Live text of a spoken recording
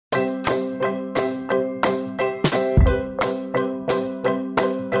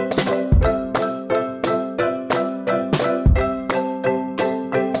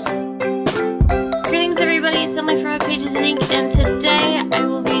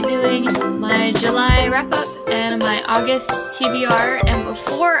wrap up and my August TBR, and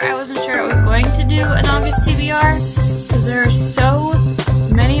before I wasn't sure I was going to do an August TBR because there are so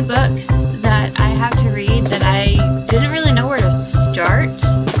many books that I have to read that I didn't really know where to start.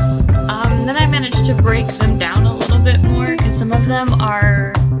 Then I managed to break them down a little bit more because some of them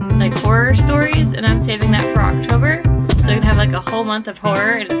are like horror stories, and I'm saving that for October, so I can have like a whole month of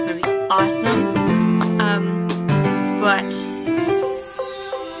horror and it's gonna be awesome. But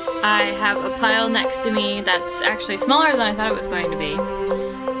I have a pile next to me that's actually smaller than I thought it was going to be,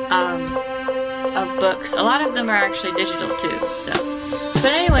 of books. A lot of them are actually digital too, so.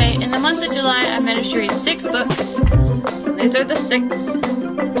 But anyway, in the month of July I managed to read 6 books. These are the 6.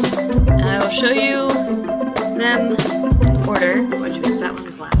 And I will show you them in order, which that one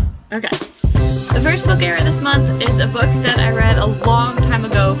was last. Okay. The first book I read this month is a book that I read a long time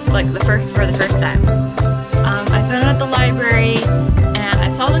ago, like for the first time. I found it at the library, and I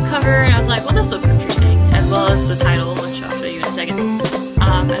saw the cover, and I was like, well, this looks interesting, as well as the title, which I'll show you in a second.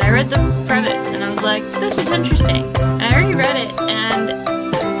 And I read the preface, and I was like, this is interesting. And I already read it, and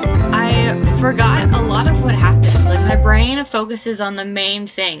I forgot a lot of what happened. Like, my brain focuses on the main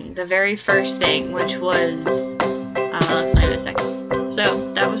thing, the very first thing, which was, I'll explain in a second.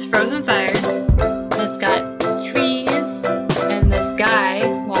 So, that was Frozen Fire. It's got trees, and this guy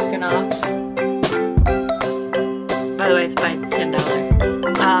walking off. By the way, it's by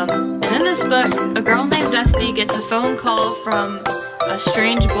 $10. And in this book, a girl named Dusty gets a phone call from a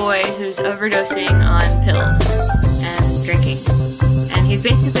strange boy who's overdosing on pills and drinking. And he's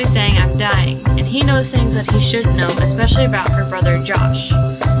basically saying, I'm dying. And he knows things that he shouldn't know, especially about her brother Josh.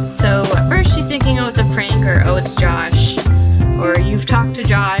 So at first she's thinking, oh, it's a prank, or oh, it's Josh. Or you've talked to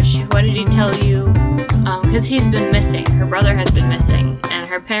Josh, what did he tell you? Because he's been missing. Her brother has been missing. And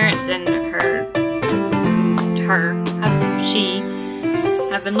her parents and she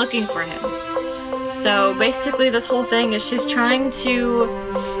have been looking for him. So basically this whole thing is she's trying to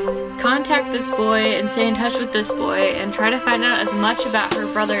contact this boy and stay in touch with this boy and try to find out as much about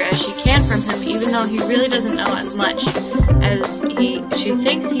her brother as she can from him, even though he really doesn't know as much as she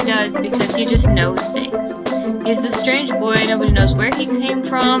thinks he does, because he just knows things. He's this strange boy, nobody knows where he came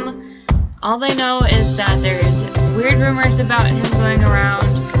from. All they know is that there's weird rumors about him going around,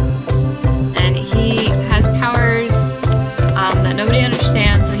 and he has powers that nobody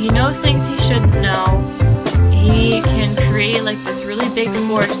understands, so he knows things he shouldn't know. He can create like this really big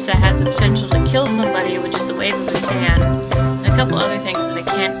force that has the potential to kill somebody with just a wave of his hand, and a couple other things that I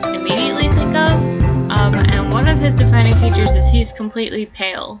can't immediately think of. And one of his defining features is he's completely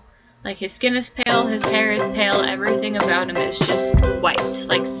pale. Like, his skin is pale, his hair is pale, everything about him is just white,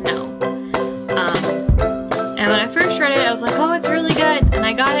 like snow. And when I first read it, I was like, oh, it's really good, and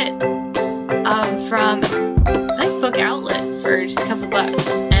I got it from, I think, Book Outlet for just a couple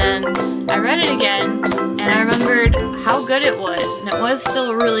bucks. And I read it again, and I remembered how good it was, and it was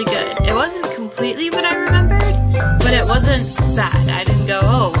still really good. It wasn't completely what I remembered, but it wasn't bad. I didn't go,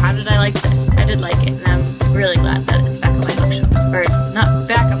 oh, how did I like this? I did like it, and I'm really glad that it's back on my bookshelf. Or it's not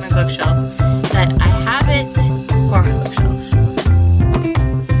back on my bookshelf, that I have it for my bookshelf.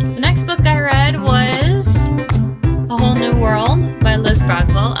 The next book I read was A Whole New World by Liz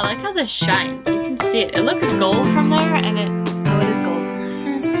Braswell. I like how this shines. You can see it. It looks gold from there, and it is gold.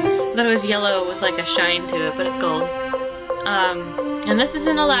 I thought it was yellow with like a shine to it, but it's gold. And this is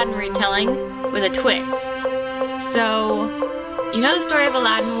an Aladdin retelling with a twist. So, you know the story of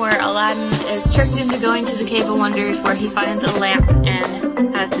Aladdin, where Aladdin is tricked into going to the Cave of Wonders, where he finds a lamp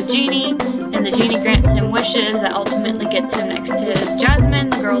and has the genie, and the genie grants him wishes that ultimately gets him next to Jasmine,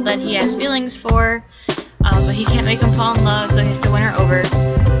 the girl that he has feelings for, but he can't make him fall in love, so he has to win her over.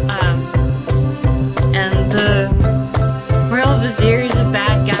 And the Royal Vizier is a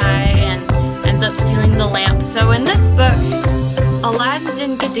bad guy and ends up stealing the lamp. So in this book, Aladdin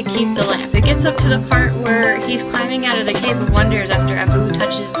didn't get to keep the lamp. It gets up to the part where he's climbing out of the Cave of Wonders after Abu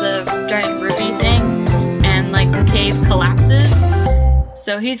touches the giant ruby thing, and like the cave collapses.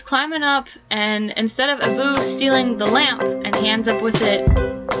 So he's climbing up, and instead of Abu stealing the lamp and he ends up with it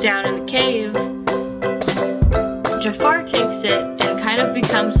down in the cave, Jafar takes it and kind of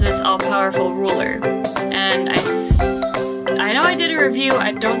becomes this all-powerful ruler. And I know I did a review.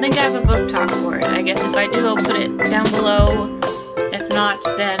 I don't think I have a book talk for it. I guess if I do, I'll put it down below. If not,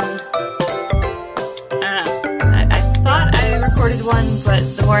 then I don't know. I thought I recorded one, but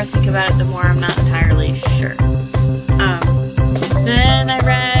the more I think about it, the more I'm not entirely sure. Then I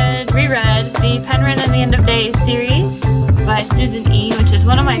reread the Penryn and the End of Days series by Susan E., which is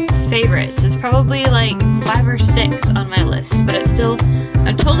one of my favorites. It's probably like 5 or 6 on my list, but it's still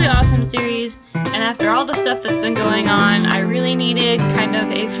a totally awesome series. And after all the stuff that's been going on, I really needed kind of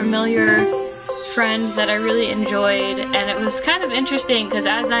a familiar friend that I really enjoyed, and it was kind of interesting because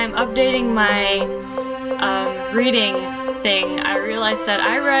as I'm updating my reading thing, I realized that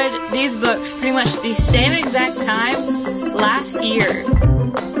I read these books pretty much the same exact time last year.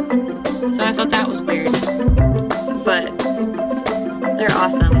 So I thought that was weird. But they're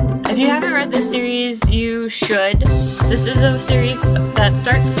awesome. If you haven't read this series, you should. This is a series that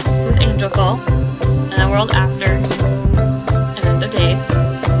starts with Angel Fall and a world after an end of days.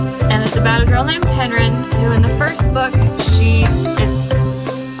 And it's about a girl named Penryn who in the first book, it's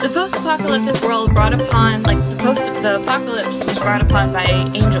the post-apocalyptic world brought upon, like the apocalypse was brought upon by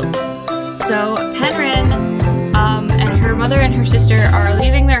angels. So Penryn and her mother and her sister are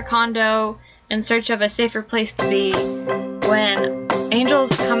leaving their condo in search of a safer place to be when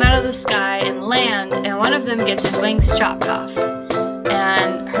angels come out of the sky and land, and one of them gets his wings chopped off.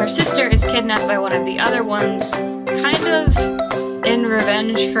 And her sister is kidnapped by one of the other ones, kind of in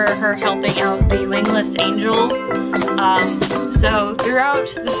revenge for her helping out the wingless angel. So throughout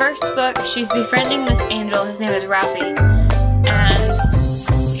the first book, she's befriending this angel. His name is Raffi,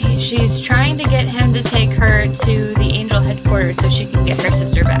 and she's trying to get him to take her to the angel headquarters so she can get her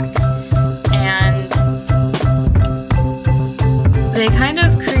sister back. And they kind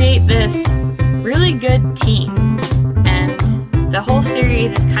of create this really good team, and the whole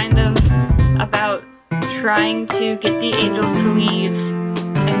series is kind of about trying to get the angels to leave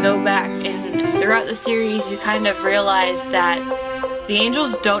and go back. And throughout the series you kind of realize that the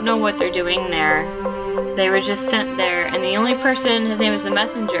angels don't know what they're doing there. They were just sent there, and the only person, his name is the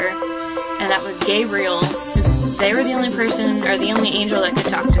messenger, and that was Gabriel. They were the only person, or the only angel that could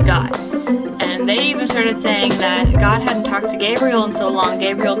talk to God. And they even started saying that God hadn't talked to Gabriel in so long,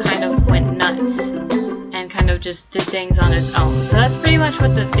 Gabriel kind of went nuts and kind of just did things on his own. So that's pretty much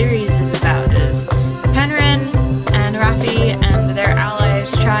what the series is about, is Penryn and Raffi and their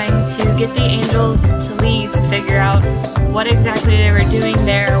allies trying to get the angels to leave and figure out what exactly they were doing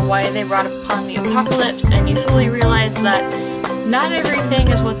there, why they brought upon the apocalypse, and you slowly realize that not everything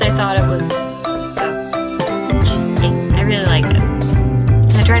is what they thought it was. So, interesting. I really like it.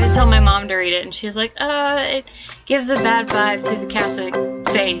 I tried to tell my mom to read it, and she's like, it gives a bad vibe to the Catholic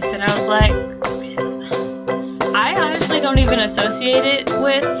faith. And I was like, I honestly don't even associate it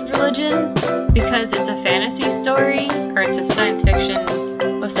with religion because it's a fantasy story, or it's a science fiction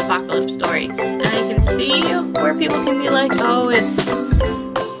post-apocalypse story. And I can see where people can be like, oh, it's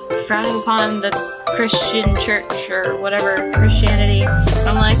frowning upon the Christian church or whatever, Christianity.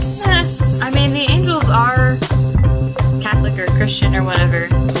 I'm like, I mean, the angels are Catholic or Christian or whatever,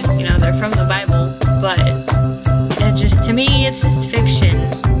 you know, they're from the Bible, but it just, to me, it's just fiction,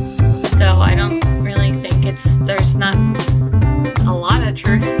 so I don't really think there's not a lot of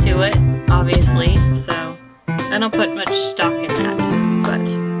truth to it, obviously, so I don't put much stock in that, but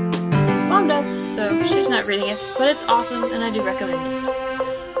Mom does, so she's not reading it, but it's awesome, and I do recommend it.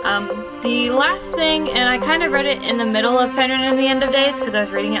 The last thing, and I kind of read it in the middle of Penryn and the End of Days, because I was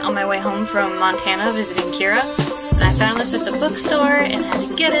reading it on my way home from Montana visiting Kira. And I found this at the bookstore and had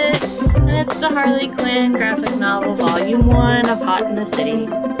to get it, and it's the Harley Quinn graphic novel Volume 1 of Hot in the City.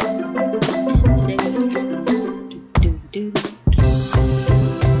 I'm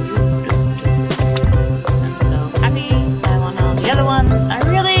so happy. I want all the other ones. I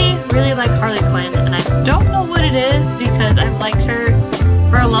really, really like Harley Quinn, and I don't know what it is because I've liked her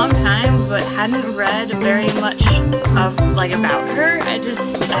for a long time, but hadn't read very much of, like, about her. I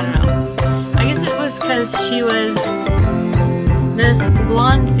don't know. I guess it was because she was this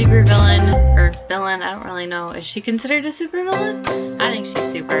blonde supervillain, or villain, I don't really know. Is she considered a supervillain? I think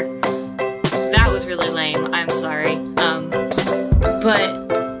she's super. That was really lame, I'm sorry. But,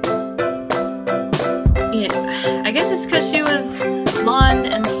 yeah, I guess it's because she was blonde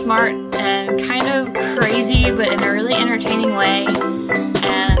and smart and kind of crazy, but in a really entertaining way,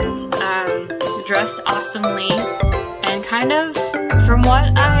 and dressed awesomely, and kind of, from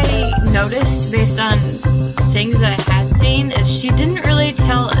what I noticed based on things that I had seen, is she didn't really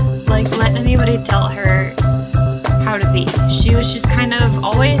let anybody tell her how to be. She was just kind of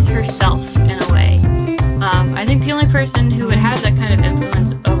always herself in a way. I think the only person who would have that kind of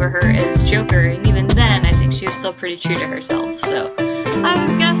influence over her is Joker, and even then I think she was still pretty true to herself, so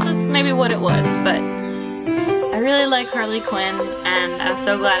I guess that's maybe what it was, but I really like Harley Quinn, and I'm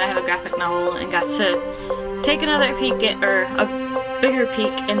so glad I have a graphic novel and got to take another peek or a bigger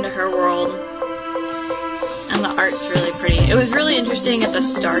peek into her world. And the art's really pretty. It was really interesting at the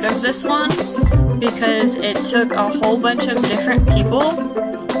start of this one because it took a whole bunch of different people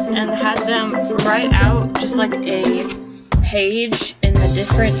and had them write out just like a page in the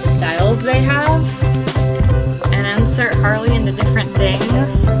different styles they have and insert Harley into different things.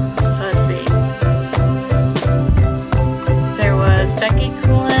 So let's see.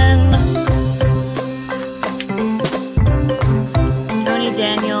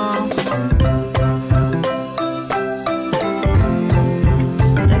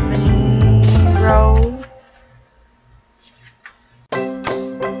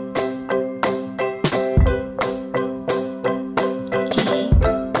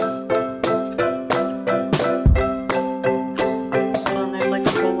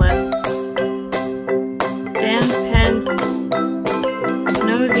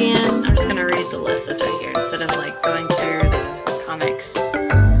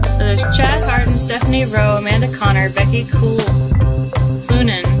 Cool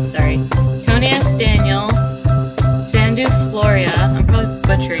Funan, sorry, Tony S. Daniel, Sandu Floria, I'm probably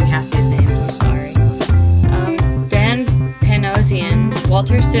butchering half these names, I'm sorry, Dan Panosian,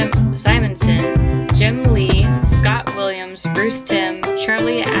 Walter Simonson, Jim Lee, Scott Williams, Bruce Timm,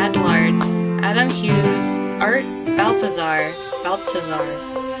 Charlie Adlard, Adam Hughes, Art Baltazar,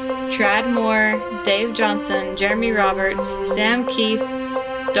 Trad Moore, Dave Johnson, Jeremy Roberts, Sam Keith,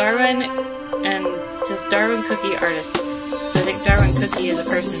 Darwin, and it says Darwin Cookie Artists. So I think Darwin Cookie is a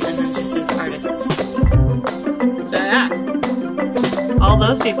person and then just says artists. So yeah, all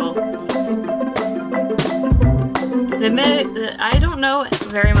those people. I don't know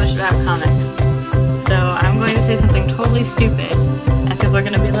very much about comics, so I'm going to say something totally stupid, and people are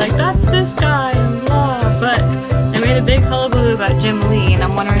going to be like, that's this guy, and blah, but I made a big hullabaloo about Jim Lee, and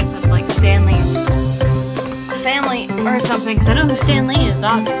I'm wondering if it's like Stan Lee's family or something, because I know who Stan Lee is,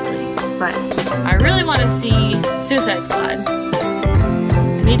 obviously, but I really want to see Suicide Squad.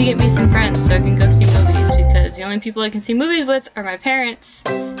 I need to get me some friends so I can go see movies, because the only people I can see movies with are my parents,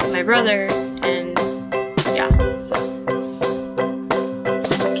 my brother, and yeah, so.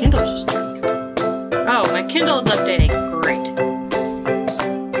 My Kindle just turned. Oh, my Kindle is updating. Great.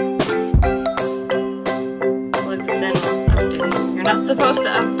 Look, this in while it's updating. You're not supposed to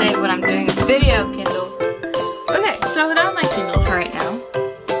update when I'm doing a video, Kindle. Okay, so without my Kindle for right now.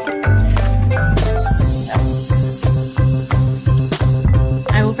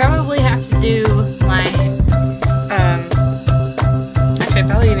 I will probably have to do my, actually I'll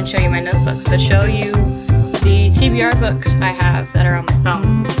probably even show you my notebooks, but show you the TBR books I have that are on my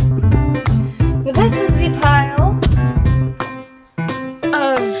phone. But this is the pile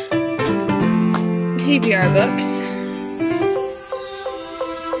of TBR books.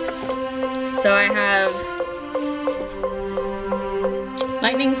 So I have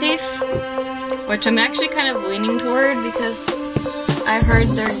Lightning Thief, which I'm actually kind of leaning toward because I've heard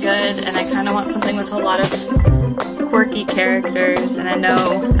they're good and I kind of want something with a lot of quirky characters, and I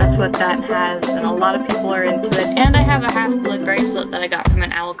know that's what that has, and a lot of people are into it. And I have a Half-Blood bracelet that I got from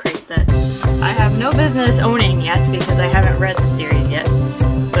an owl crate that I have no business owning yet because I haven't read the series yet.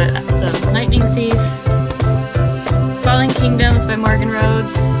 But so Lightning Thief, Falling Kingdoms by Morgan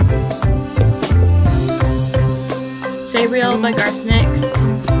Rhodes, Sabriel by Garth Nix,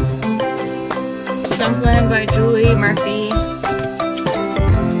 Stumpland by Julie Murphy,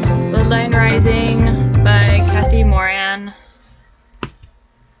 Bloodline Rising by Kathy Moran,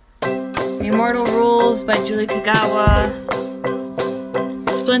 Immortal Rules by Julie Kagawa,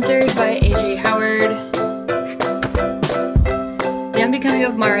 Splintered by A.J. Howard, The Unbecoming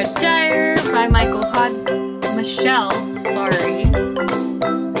of Mara Dyer by Michelle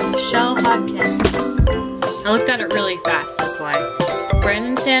Hodkin. I looked at it really fast, that's why.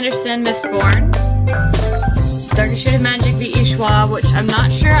 Brandon Sanderson, Mistborn, Darkest Shade of Magic, The Ishwa, which I'm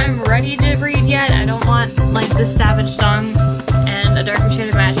not sure I'm ready to read yet. I don't want, like, the Savage Song and A Darker Shade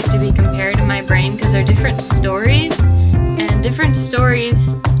of Magic to be compared in my brain, because they're different stories, and different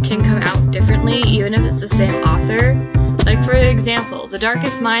stories can come out differently, even if it's the same author. Like, for example, The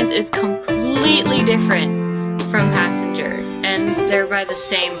Darkest Minds is completely different from Passenger, and they're by the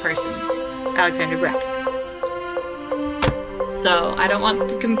same person, Alexander Brack. So, I don't want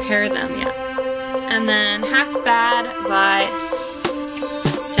to compare them yet. And then Half Bad by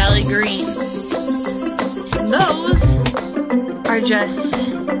Sally Green. Those are just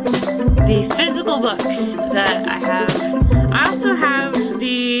the physical books that I have. I also have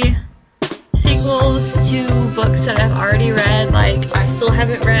the sequels to books that I've already read. Like, I still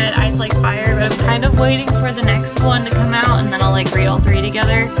haven't read Ice Like Fire, but I'm kind of waiting for the next one to come out, and then I'll like read all three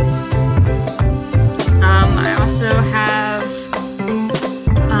together. I also have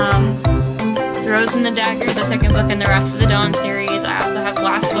The Rose and the Dagger, the second book in the Wrath of the Dawn series. I also have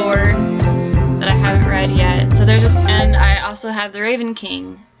Last Sword that I haven't read yet. So and I also have The Raven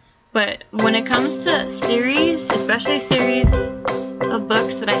King. But when it comes to series, especially series of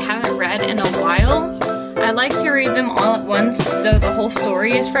books that I haven't read in a while, I like to read them all at once so the whole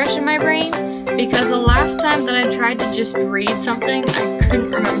story is fresh in my brain. Because the last time that I tried to just read something, I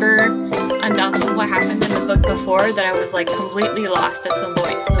couldn't remember enough of what happened in the book before that I was like completely lost at some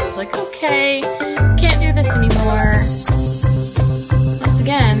point. So I was like, okay, can't do this anymore. Once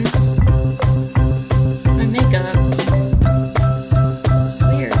again, my makeup. It's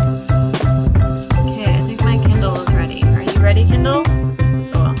weird. Okay, I think my Kindle is ready. Are you ready, Kindle?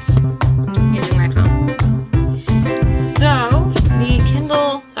 Oh well. I'm using my phone. So, the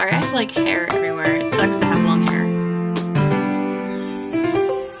Kindle, sorry, I have like hair everywhere. It sucks to have long hair.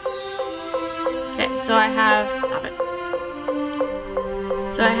 So I have, stop it.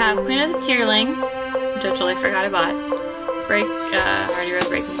 So I have Queen of the Tearling, which I totally forgot I bought. Already read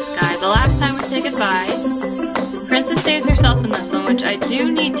Breaking the Sky. The Last Time We Say Goodbye. Princess Saves Herself in this one, which I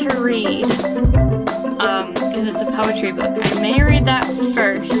do need to read, because it's a poetry book. I may read that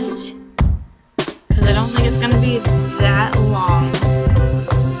first, because I don't think it's going to be that long.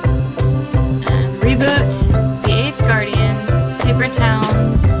 And Reboot, The Eighth Guardian, Paper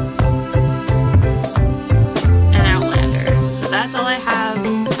Towns, and Outlander. So that's all I have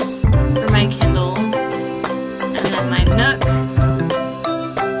for my Kindle. And then my Nook,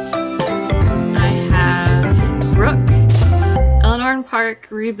 I have Rook, Eleanor and Park,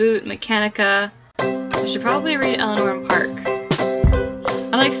 Reboot, Mechanica. I should probably read Eleanor and Park.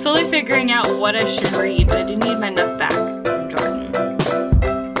 I'm like slowly figuring out what I should read, but I do need my Nook back from Jordan.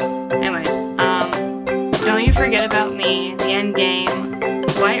 Anyway, Don't You Forget About Me, The End Game,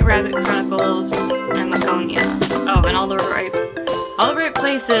 White Rabbit Chronicles, and Maconia. Oh, and All the Right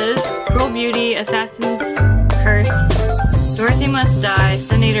Places, Cruel Beauty, Assassin's Curse, Dorothy Must Die,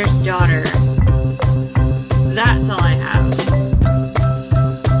 Senator's Daughter. That's all I have.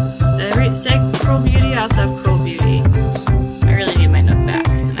 Did I say Cruel Beauty? I also have Cruel Beauty. I really need my Nook back,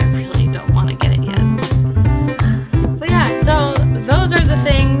 and I really don't want to get it yet. But yeah, so those are the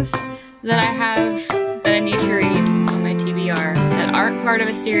things that I have that I need to read on my TBR that aren't part of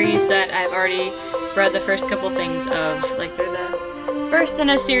a series that I've already read the first couple things of. Like they're the first in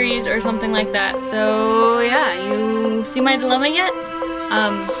a series or something like that. So yeah, you see my dilemma yet?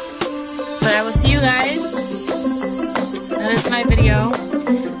 But I will see you guys. That is my video.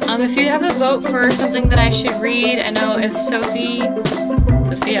 If you have a vote for something that I should read, I know if Sophia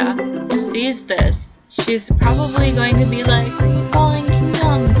sees this, she's probably going to be like, "Are you Falling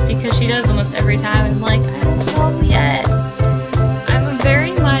Kingdoms?" Because she does almost every time. I'm like, I don't know yet. I'm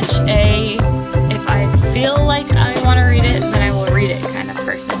very much a, if I feel like I want to read it, then I will read it kind of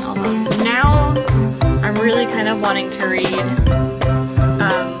person. Although now I'm really kind of wanting to read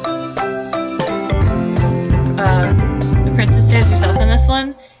The Princess Saves Herself in this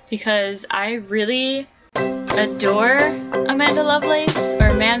one, because I really adore Amanda Lovelace, or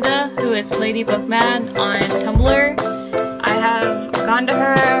Amanda, who is Lady Book Mad on Tumblr. I have gone to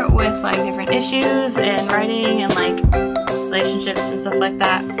her with like different issues and writing and like relationships and stuff like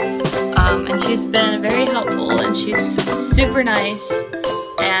that. And she's been very helpful, and she's super nice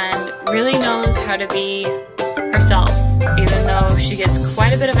and really knows how to be herself, even though she gets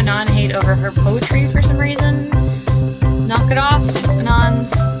quite a bit of a non-hate over her poetry for some reason. Knock it off,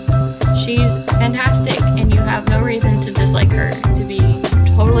 Anons. She's fantastic, and you have no reason to dislike her, to be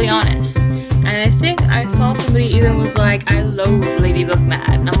totally honest. And I think I saw somebody even was like, I loathe Lady Book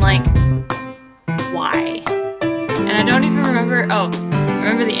Mad, and I'm like, why? And I don't even remember, I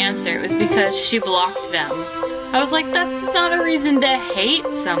remember the answer. It was because she blocked them. I was like, that's not a reason to hate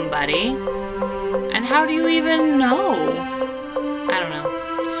somebody. And how do you even know? I don't know.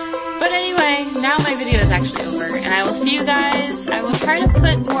 But anyway, now my video is actually over, and I will see you guys. I will try to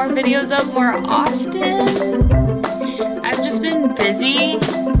put more videos up more often. I've just been busy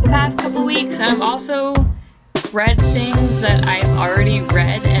the past couple weeks, and I've also read things that I've already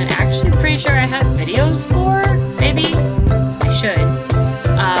read, and actually pretty sure I have videos for. Maybe I should.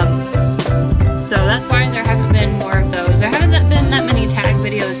 So that's why there haven't been more of those. There haven't been that many tag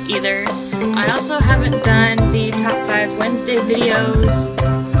videos either. I also haven't done the top 5 Wednesday videos.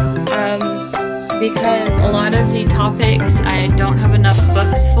 Because a lot of the topics I don't have enough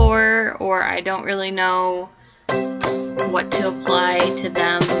books for, or I don't really know what to apply to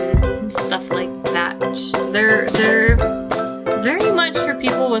them, stuff like that. They're very much for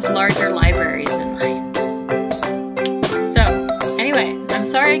people with larger libraries than mine. So, anyway, I'm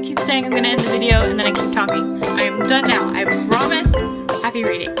sorry I keep saying I'm going to end the video and then I keep talking. I am done now. I promise. Happy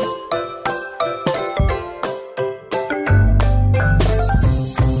reading.